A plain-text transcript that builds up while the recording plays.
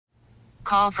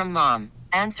call from mom.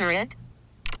 Answer it.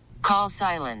 Call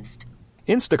silenced.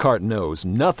 Instacart knows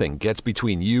nothing gets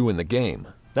between you and the game.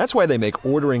 That's why they make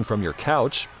ordering from your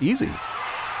couch easy.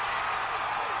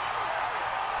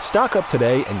 Stock up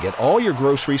today and get all your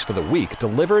groceries for the week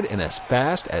delivered in as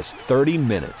fast as 30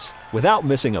 minutes without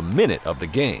missing a minute of the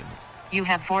game. You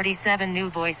have 47 new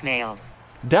voicemails.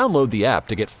 Download the app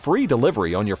to get free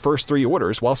delivery on your first 3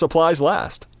 orders while supplies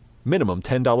last. Minimum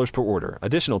 $10 per order.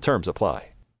 Additional terms apply.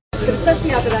 Especially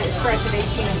after that stretch of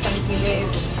 18 and 17 days,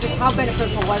 just how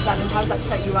beneficial was that, and how does that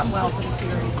set you up well for the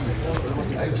series?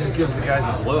 It just gives the guys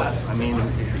a blow. I mean,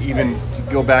 even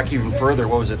go back even further,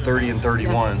 what was it, 30 and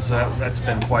 31, yes. So that's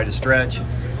been quite a stretch.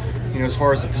 You know, as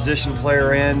far as the position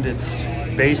player end, it's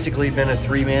basically been a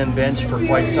 3-man bench for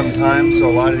quite some time,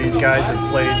 so a lot of these guys have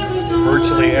played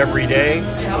virtually every day.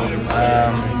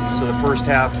 So the first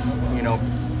half, you know,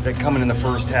 that coming in the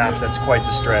first half, that's quite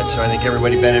the stretch. So I think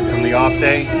everybody benefited from the off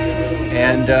day,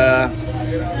 and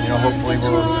you know, hopefully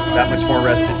we're that much more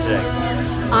rested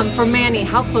today. For Manny,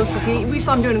 how close is he? We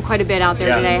saw him doing quite a bit out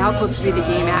there today. How close is he to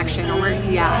game action, or where is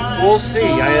he at? We'll see.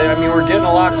 I mean, we're getting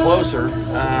a lot closer.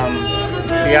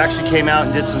 He actually came out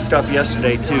and did some stuff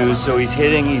yesterday too, so he's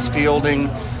hitting, he's fielding.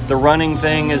 The running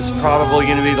thing is probably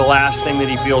going to be the last thing that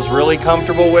he feels really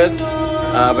comfortable with,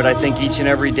 but I think each and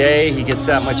every day he gets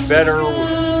that much better.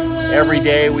 Every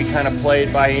day we kind of play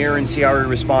it by ear and see how he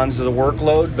responds to the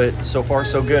workload, but so far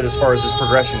so good as far as his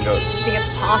progression goes. Do you think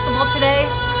it's possible today?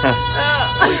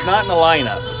 Well, he's not in the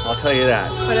lineup, I'll tell you that.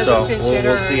 But so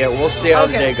we'll see it. We'll see how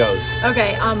the day goes.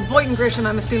 Okay, Voit and Grisham,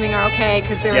 I'm assuming, are okay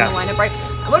because they're in the lineup, right?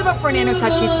 What about Fernando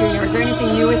Tatis Jr.? Is there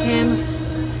anything new with him?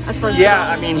 As far as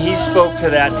I mean, he spoke to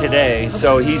that today.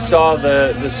 So he saw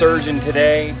the surgeon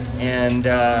today, and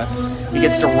he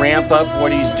gets to ramp up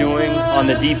what he's doing on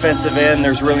the defensive end.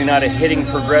 There's really not a hitting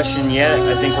progression yet.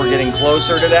 I think we're getting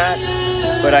closer to that.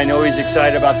 But I know he's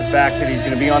excited about the fact that he's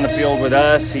going to be on the field with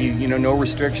us. He, you know, no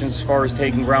restrictions as far as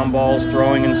taking ground balls,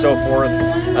 throwing, and so forth.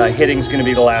 Hitting's going to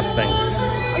be the last thing.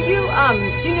 Are you,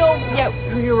 do you know yet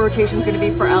who your rotation is going to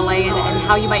be for LA and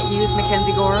how you might use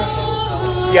Mackenzie Gore?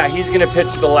 Yeah, he's going to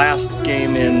pitch the last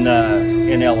game in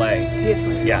LA. He is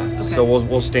going to. Yeah, okay. So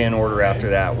we'll stay in order after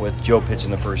that with Joe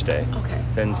pitching the first day. Okay.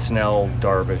 Then Snell,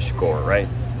 Darvish, Gore, right?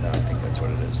 No, I think that's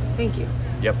what it is. Thank you.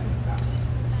 Yep.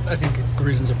 I think the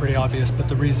reasons are pretty obvious, but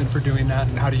the reason for doing that,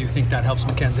 and how do you think that helps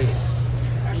Mackenzie?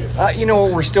 You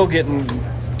know, we're still getting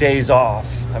days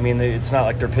off. I mean, it's not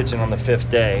like they're pitching on the 5th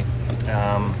day.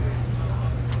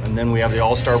 And then we have the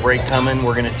All-Star break coming.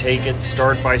 We're going to take it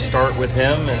start by start with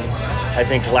him. And I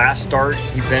think last start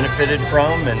he benefited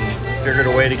from and figured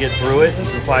a way to get through it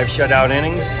through 5 shutout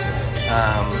innings.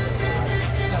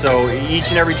 So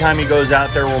each and every time he goes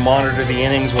out there, we'll monitor the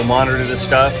innings, we'll monitor the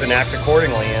stuff, and act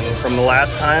accordingly. And from the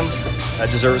last time,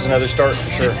 deserves another start for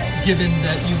sure. Given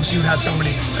that you do have so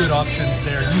many good options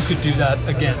there, you could do that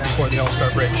again before the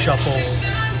All-Star break, shuffle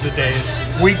the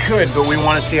days. We could, but we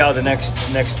want to see how the next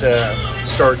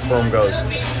start for him goes.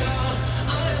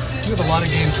 You have a lot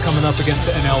of games coming up against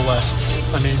the NL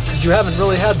West. I mean, because you haven't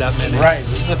really had that many. Right.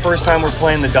 This is the first time we're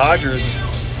playing the Dodgers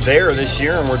there this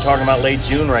year, and we're talking about late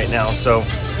June right now. So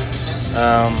this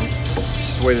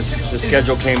is the way the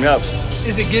schedule came up.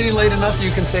 Is it getting late enough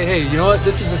you can say, hey, you know what,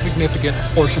 this is a significant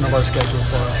portion of our schedule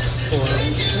for us? Or...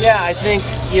 Yeah, I think,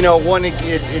 you know,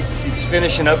 it's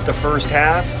finishing up the first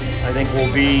half. I think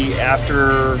we'll be,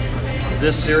 after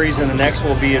this series and the next,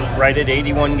 we'll be right at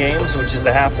 81 games, which is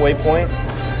the halfway point.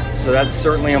 So that's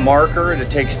certainly a marker to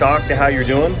take stock to how you're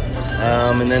doing.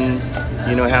 And then,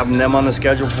 you know, having them on the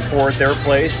schedule for 4 at their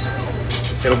place,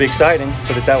 it'll be exciting,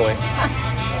 put it that way.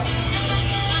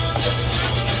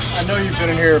 I know you've been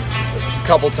in here a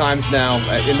couple times now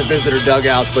in the visitor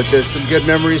dugout, but there's some good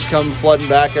memories come flooding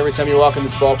back every time you walk in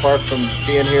this ballpark from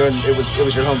being here, and it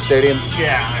was your home stadium.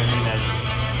 Yeah, I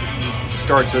mean, it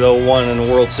starts with 01 and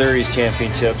the World Series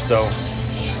championship, so,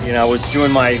 you know, I was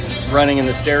doing my running in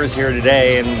the stairs here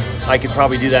today, and I could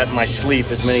probably do that in my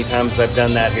sleep as many times as I've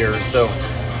done that here. So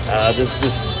this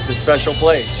special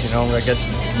place, you know, I got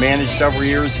managed several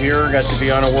years here, got to be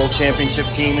on a World Championship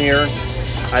team here.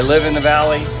 I live in the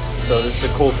Valley, so this is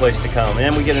a cool place to come.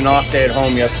 And we get an off day at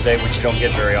home yesterday, which you don't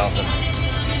get very often.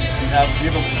 Do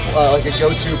you have like a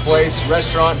go-to place,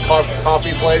 restaurant,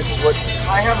 coffee place? What?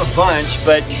 I have a bunch,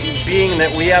 but being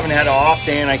that we haven't had an off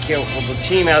day, and the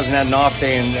team hasn't had an off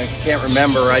day, and I can't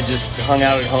remember, I just hung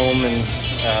out at home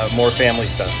and more family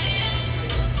stuff.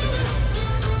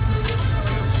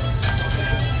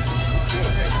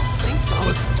 Thanks, Paul.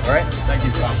 All right. Thank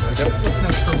you, Tom. What's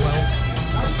next for Will?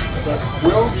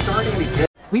 Will's starting to get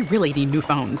We really need new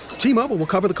phones. T-Mobile will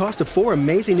cover the cost of 4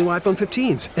 amazing new iPhone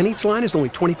 15s, and each line is only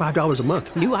 $25 a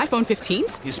month. New iPhone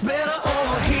 15s? It's better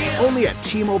over here. Only at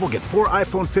T-Mobile, get 4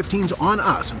 iPhone 15s on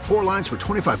us and 4 lines for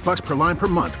 $25 per line per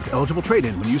month with eligible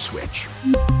trade-in when you switch.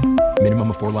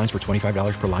 Minimum of 4 lines for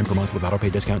 $25 per line per month with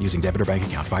autopay discount using debit or bank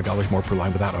account. $5 more per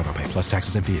line without autopay, plus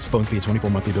taxes and fees. Phone fee at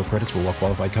 24 monthly bill credits for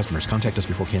well-qualified customers. Contact us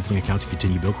before canceling account to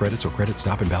continue bill credits or credit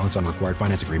stop and balance on required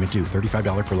finance agreement due.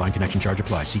 $35 per line connection charge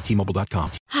applies. See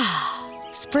T-Mobile.com.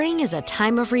 Spring is a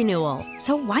time of renewal,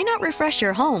 so why not refresh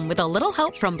your home with a little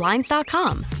help from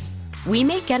Blinds.com? We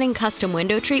make getting custom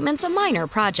window treatments a minor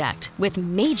project with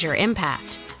major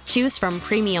impact. Choose from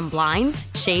premium blinds,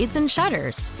 shades, and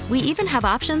shutters. We even have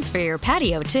options for your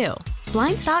patio, too.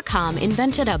 Blinds.com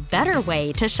invented a better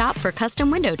way to shop for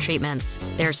custom window treatments.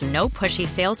 There's no pushy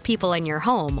salespeople in your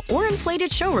home or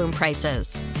inflated showroom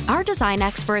prices. Our design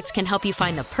experts can help you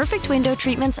find the perfect window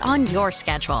treatments on your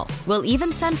schedule. We'll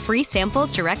even send free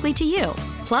samples directly to you.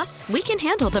 Plus, we can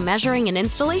handle the measuring and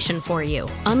installation for you.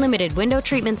 Unlimited window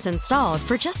treatments installed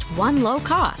for just one low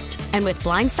cost. And with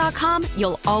Blinds.com,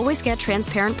 you'll always get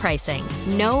transparent pricing.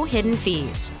 No hidden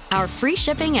fees. Our free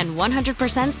shipping and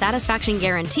 100% satisfaction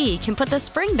guarantee can put the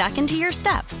spring back into your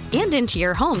step and into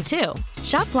your home, too.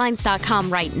 Shop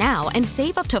Blinds.com right now and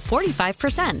save up to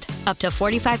 45%. Up to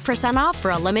 45% off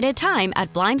for a limited time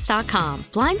at Blinds.com.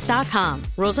 Blinds.com.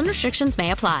 Rules and restrictions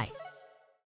may apply.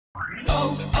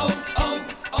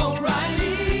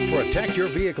 O'Reilly. Protect your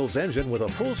vehicle's engine with a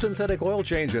full synthetic oil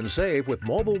change and save with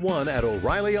Mobil 1 at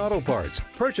O'Reilly Auto Parts.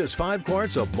 Purchase 5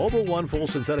 quarts of Mobil 1 full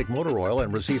synthetic motor oil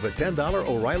and receive a $10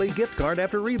 O'Reilly gift card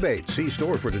after rebate. See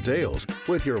store for details.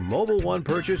 With your Mobil 1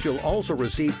 purchase, you'll also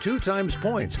receive 2 times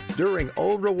points during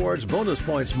O Rewards Bonus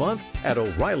Points Month at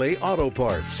O'Reilly Auto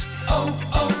Parts.